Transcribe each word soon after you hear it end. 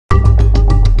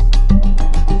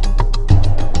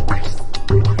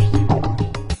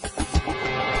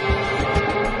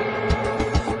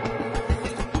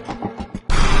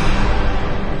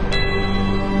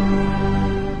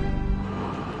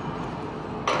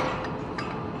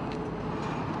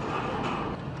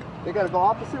They got to go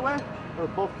opposite way or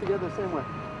both together the same way?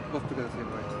 Both together the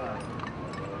same way. All right.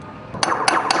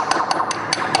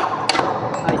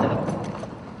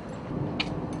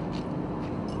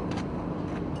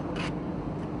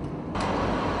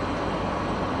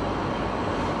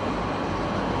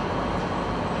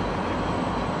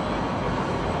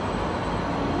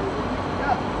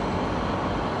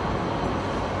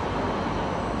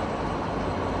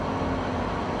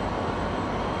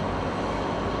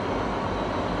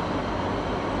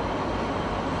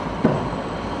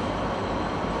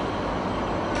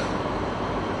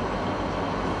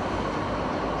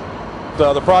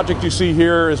 The project you see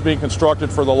here is being constructed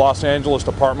for the Los Angeles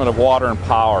Department of Water and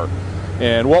Power.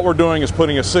 And what we're doing is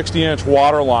putting a 60-inch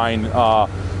water line,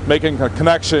 making a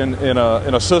connection in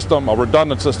a system, a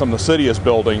redundant system the city is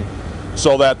building,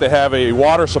 so that they have a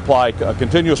water supply, a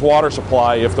continuous water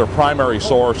supply if their primary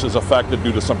source is affected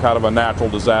due to some kind of a natural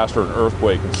disaster, an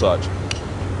earthquake and such.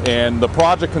 And the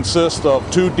project consists of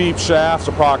 2 deep shafts,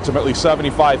 approximately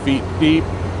 75 feet deep,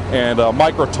 and a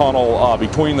micro-tunnel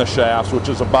between the shafts, which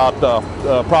is about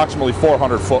approximately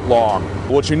 400 foot long.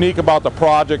 What's unique about the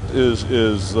project is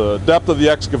the depth of the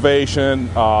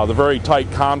excavation, the very tight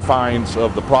confines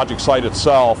of the project site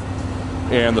itself,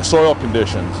 and the soil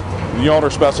conditions. The owner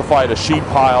specified a sheet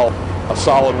pile, a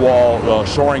solid wall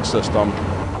shoring system,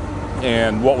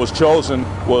 and what was chosen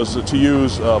was to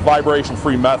use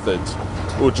vibration-free methods,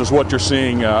 which is what you're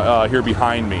seeing here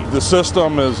behind me. The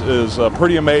system is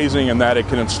pretty amazing in that it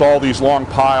can install these long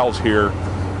piles here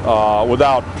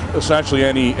without essentially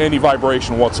any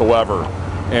vibration whatsoever,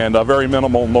 and very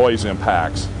minimal noise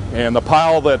impacts. And the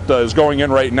pile that is going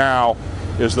in right now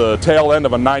is the tail end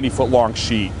of a 90-foot long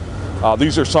sheet.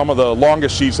 These are some of the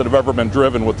longest sheets that have ever been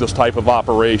driven with this type of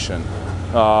operation,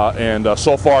 and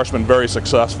so far it's been very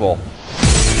successful.